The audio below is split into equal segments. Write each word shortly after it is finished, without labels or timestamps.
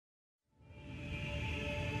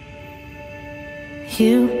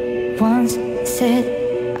You once said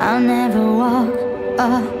I'll never walk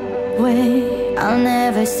away, I'll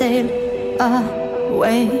never sail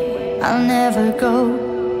away, I'll never go.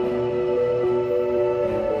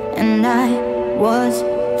 And I was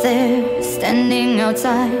there, standing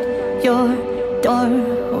outside your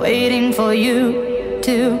door, waiting for you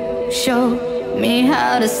to show me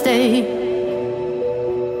how to stay.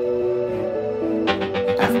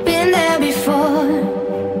 I've been there before,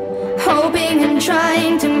 hoping and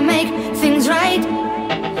trying to make things right,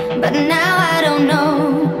 but now I don't know.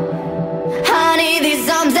 Honey, these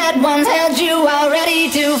arms that once held you are ready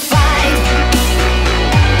to fight.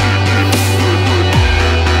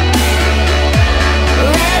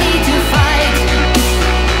 Ready to fight.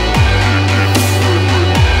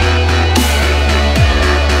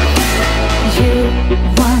 You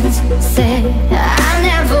once said I'll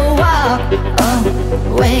never walk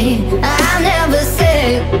away, I'll never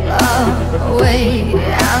sail away,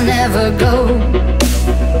 I'll never go.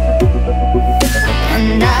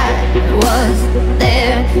 And I was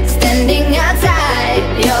there, standing outside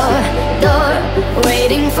your door,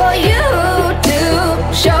 waiting for you to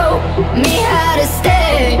show me how to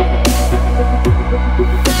stay.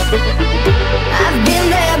 I've been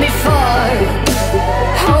there before,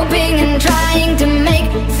 hoping and trying to make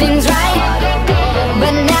things right,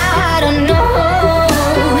 but now I don't know.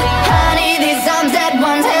 Honey, these arms that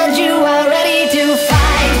once held you are ready to fight.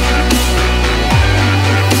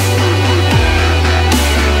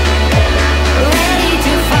 Ready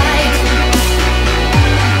to fight.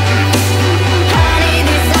 Honey,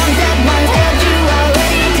 these arms that once held you are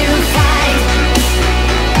ready to fight.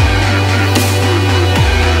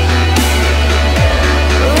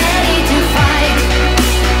 Ready to fight.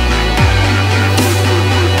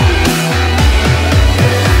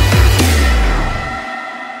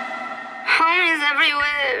 Home is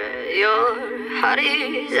everywhere, your heart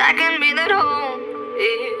is. I can be that home.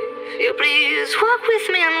 If you please walk with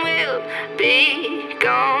me and we'll be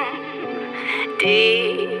gone.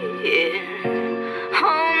 Dear,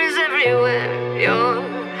 home is everywhere, your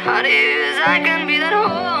heart is. I can be that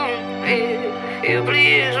home. If you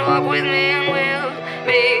please walk with me and we'll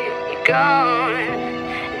be gone.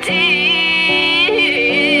 Dear.